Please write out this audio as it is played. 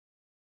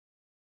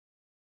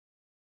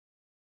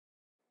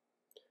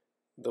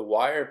The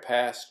Wire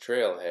Pass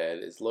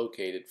Trailhead is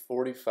located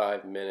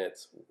 45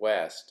 minutes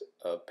west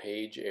of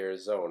Page,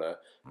 Arizona,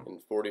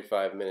 and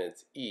 45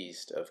 minutes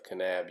east of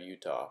Kanab,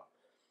 Utah.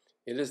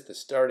 It is the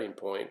starting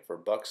point for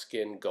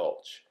Buckskin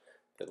Gulch,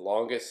 the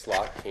longest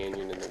slot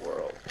canyon in the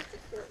world.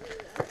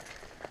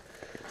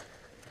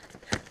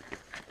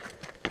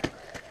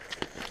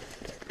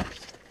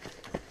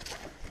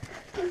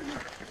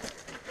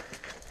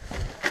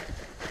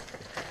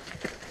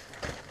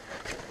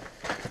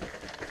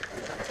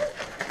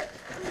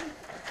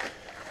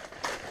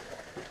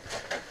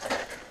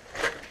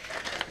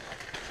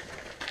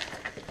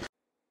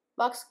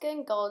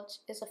 Buckskin Gulch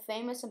is a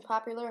famous and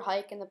popular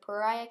hike in the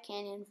Paria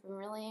Canyon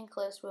Vermilion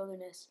Cliffs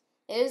Wilderness.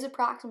 It is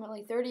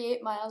approximately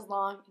 38 miles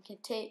long and can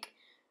take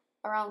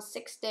around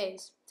 6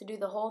 days to do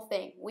the whole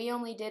thing. We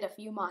only did a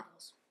few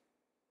miles.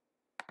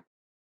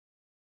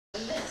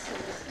 2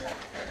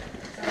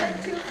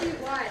 feet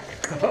wide.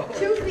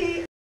 2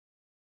 feet.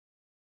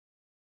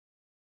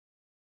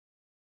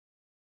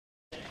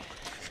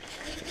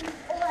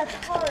 Oh, that's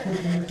hard.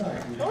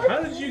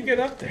 How did you get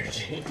up there,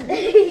 Gene?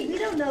 You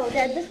don't know,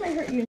 Dad. This might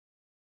hurt you.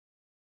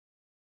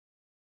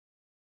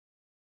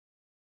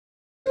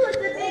 Look,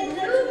 the big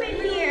room in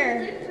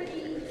here.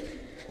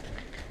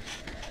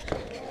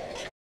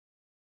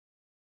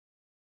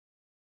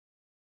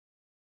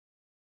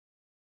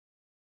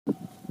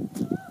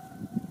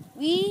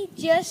 We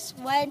just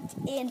went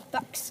in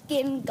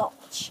Buckskin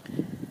Gulch,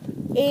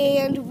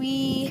 and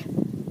we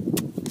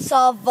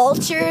saw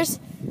vultures.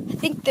 I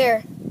think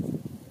they're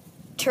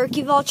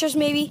turkey vultures,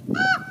 maybe.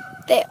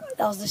 That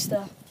was just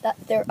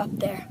they're up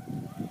there.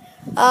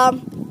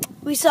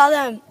 We saw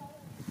them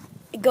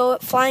go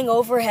flying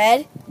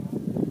overhead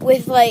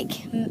with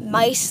like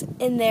mice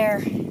in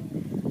their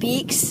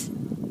beaks,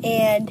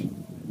 and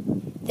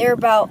they're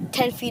about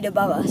 10 feet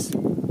above us.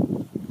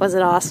 Was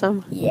it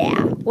awesome?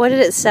 Yeah. What did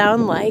it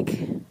sound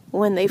like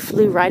when they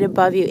flew right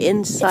above you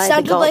inside the gulch? It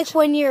sounded like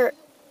when you're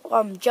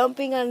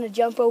jumping on a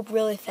jump rope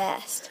really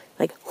fast.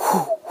 Like,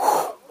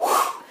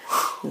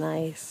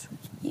 nice.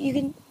 You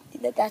can.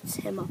 That's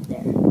him up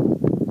there.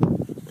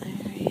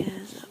 There he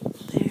is up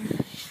there.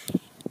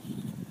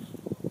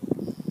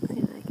 See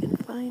if I can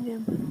find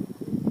him.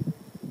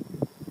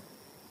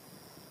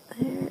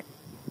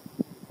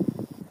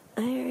 There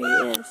he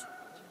is.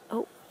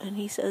 Oh, and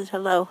he says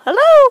hello.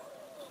 Hello!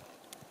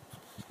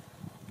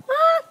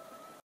 Ah!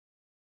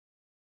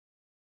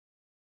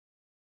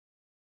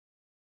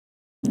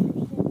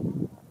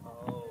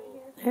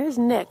 There's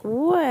Nick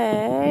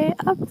way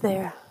up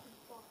there.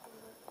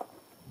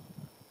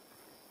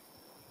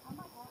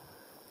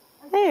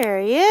 There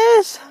he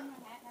is.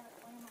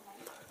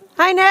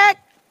 Hi, Nick.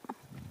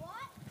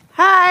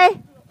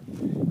 Hi.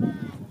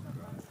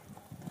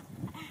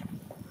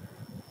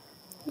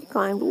 He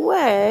climbed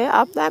way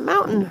up that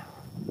mountain.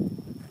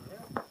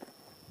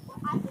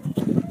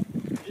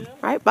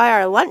 Right by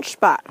our lunch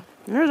spot.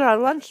 There's our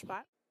lunch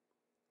spot.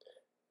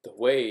 The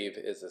Wave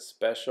is a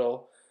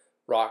special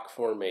rock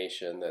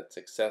formation that's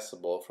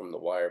accessible from the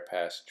Wire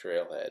Pass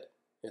Trailhead.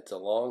 It's a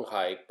long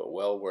hike, but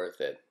well worth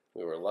it.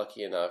 We were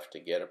lucky enough to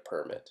get a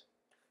permit.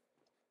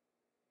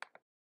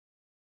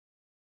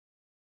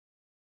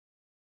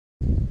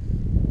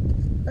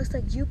 Looks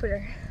like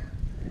Jupiter.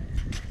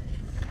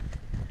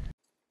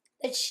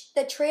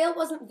 The trail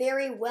wasn't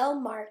very well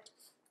marked,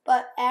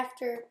 but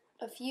after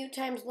a few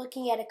times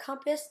looking at a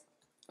compass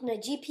and a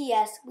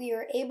GPS, we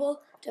were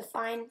able to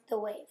find the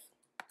wave.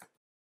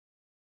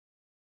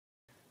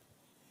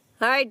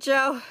 All right,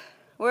 Joe.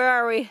 Where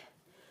are we?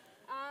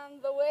 On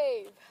the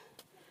Wave.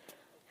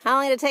 How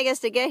long did it take us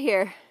to get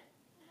here?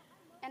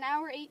 An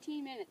hour,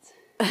 18 minutes.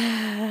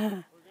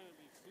 It's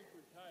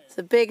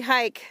a big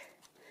hike.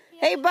 Yeah.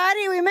 Hey,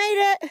 buddy, we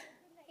made it.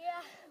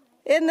 Yeah.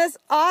 Isn't this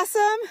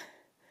awesome?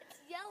 It's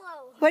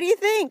yellow. What do you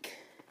think?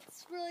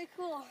 It's really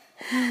cool.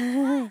 What?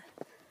 I'm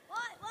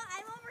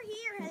over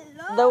here.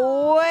 Hello. The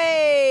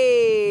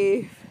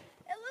Wave.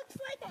 It looks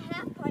like a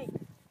half pipe.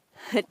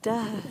 It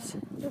does.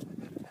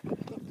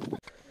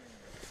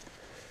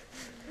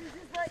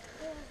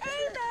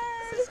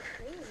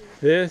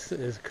 This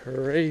is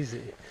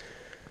crazy.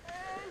 I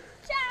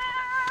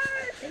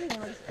didn't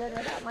know it's good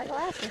without my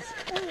glasses.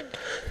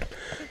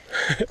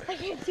 I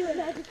can't do a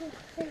magical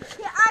thing.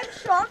 Yeah, I'm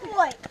Sean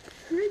White.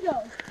 Here he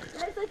goes.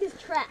 That's like his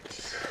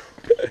tracks.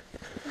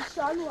 He's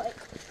Sean White.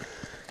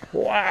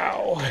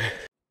 Wow.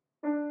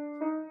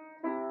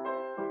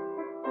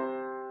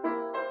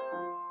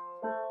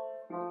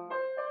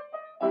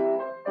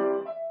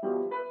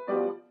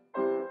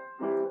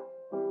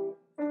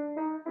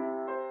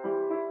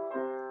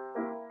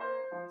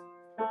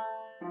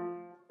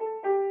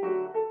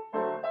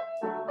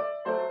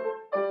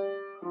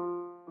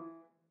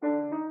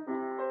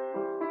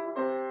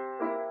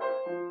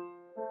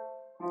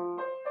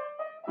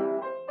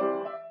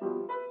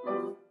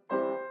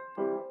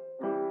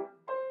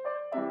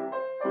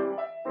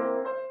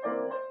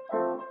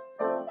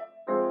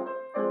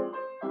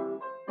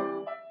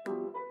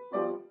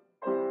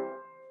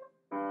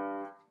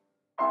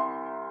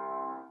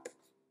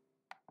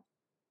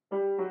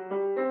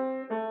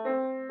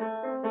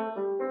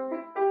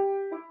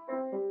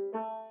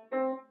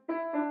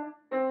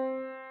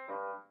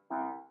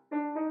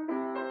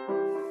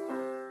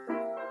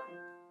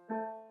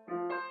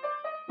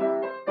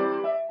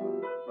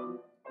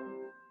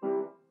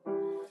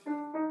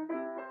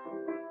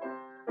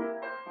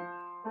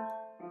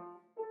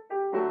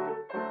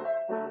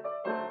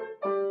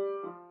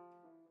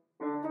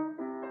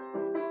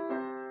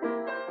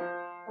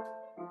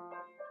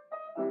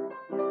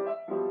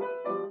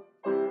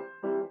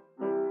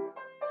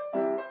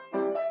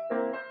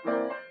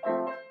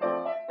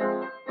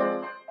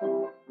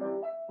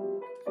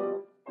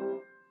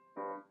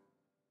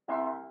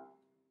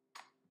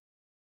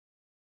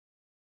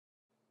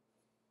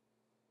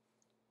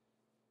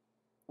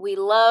 We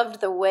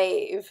loved the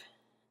wave.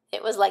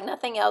 It was like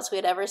nothing else we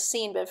had ever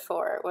seen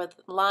before, with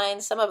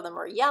lines. Some of them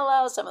were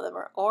yellow, some of them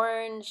were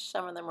orange,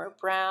 some of them were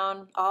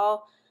brown,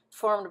 all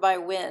formed by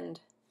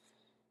wind.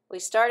 We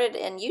started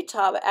in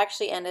Utah, but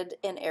actually ended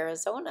in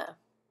Arizona.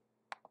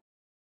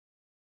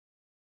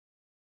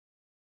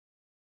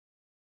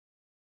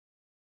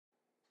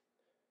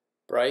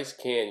 Bryce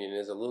Canyon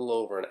is a little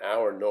over an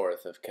hour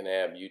north of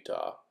Kanab,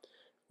 Utah.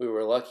 We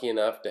were lucky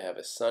enough to have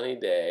a sunny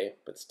day,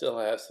 but still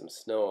have some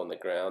snow on the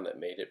ground that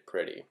made it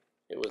pretty.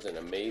 It was an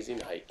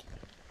amazing hike.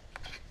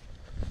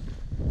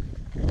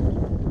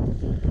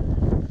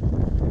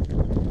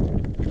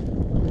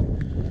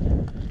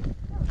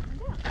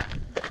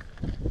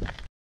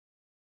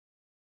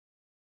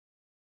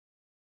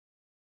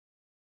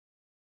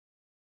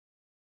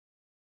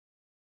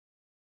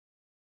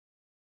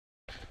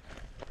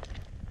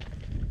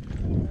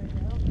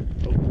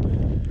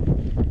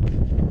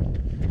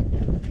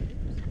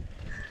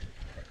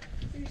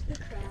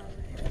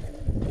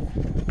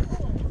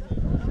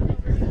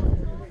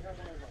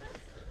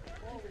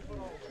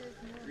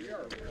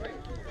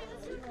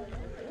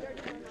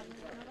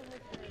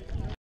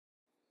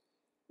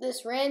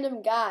 This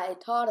random guy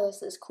taught us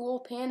this cool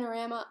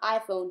panorama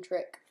iPhone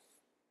trick.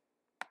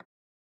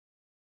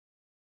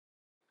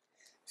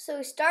 So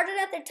we started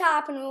at the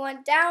top and we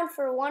went down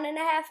for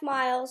 1.5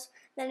 miles,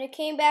 then we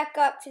came back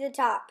up to the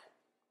top.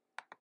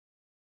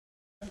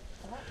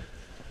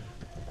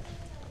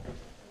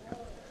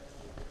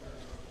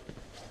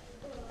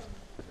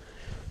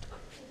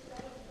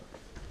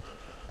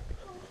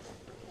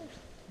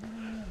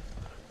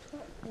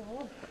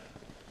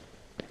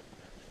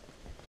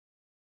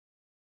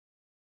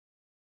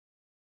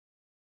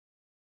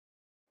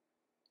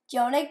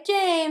 Joe Nick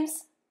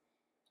James,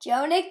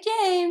 Joe Nick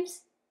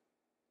James,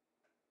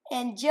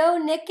 and Joe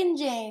Nick and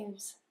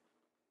James.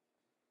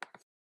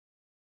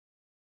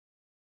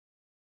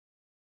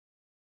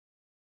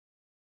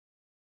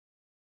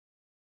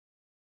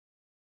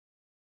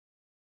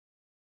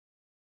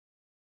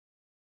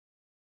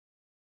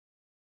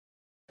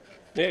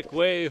 Nick,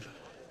 wave.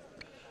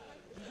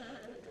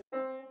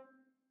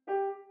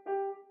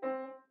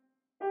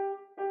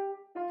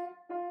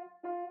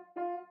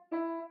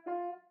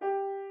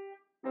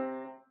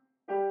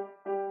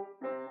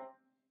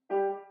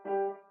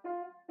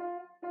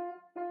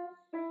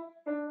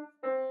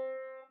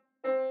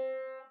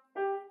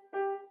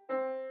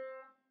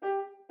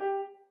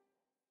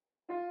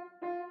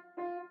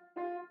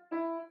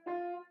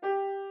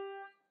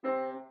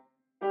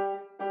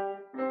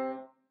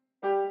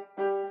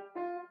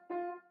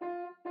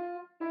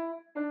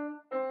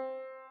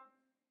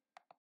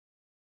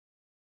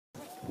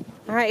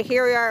 All right,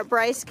 here we are at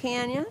Bryce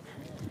Canyon.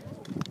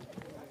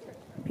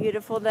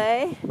 Beautiful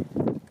day.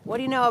 What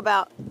do you know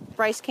about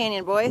Bryce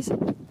Canyon, boys?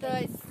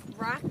 The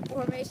rock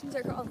formations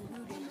are called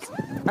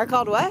hoodoos. Are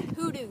called what?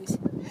 Hoodoos.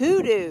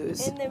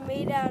 Hoodoos. And they're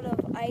made out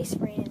of ice,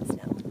 rain, and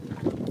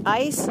snow.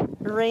 Ice,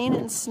 rain,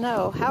 and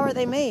snow. How are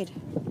they made?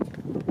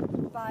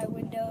 By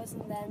windows,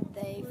 and then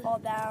they fall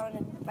down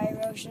and by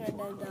erosion, and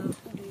then the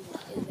hoodoo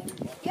is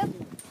there. Yep.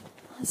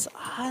 That's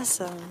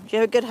awesome. Did you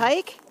have a good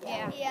hike?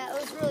 Yeah. Yeah,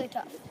 it was really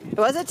tough.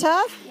 Was it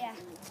tough? Yeah.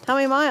 How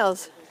many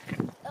miles?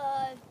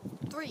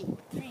 3.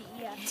 3,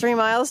 yeah. 3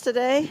 miles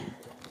today?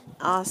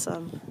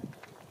 Awesome.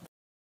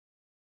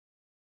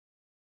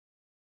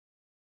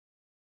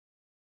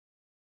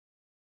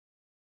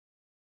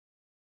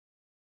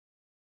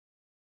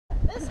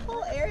 This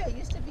whole area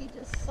used to be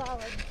just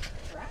solid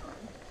ground.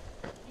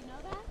 You know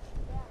that?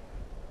 Yeah.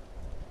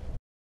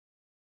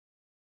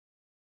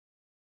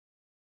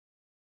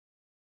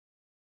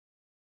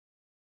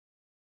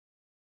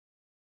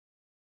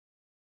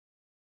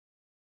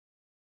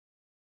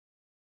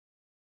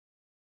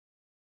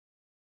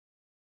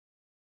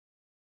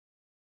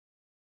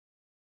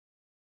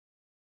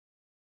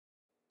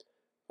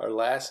 Our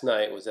last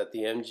night was at the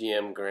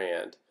MGM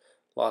Grand.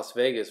 Las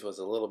Vegas was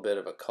a little bit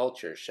of a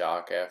culture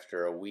shock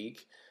after a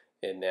week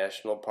in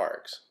national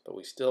parks, but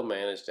we still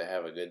managed to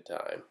have a good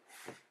time.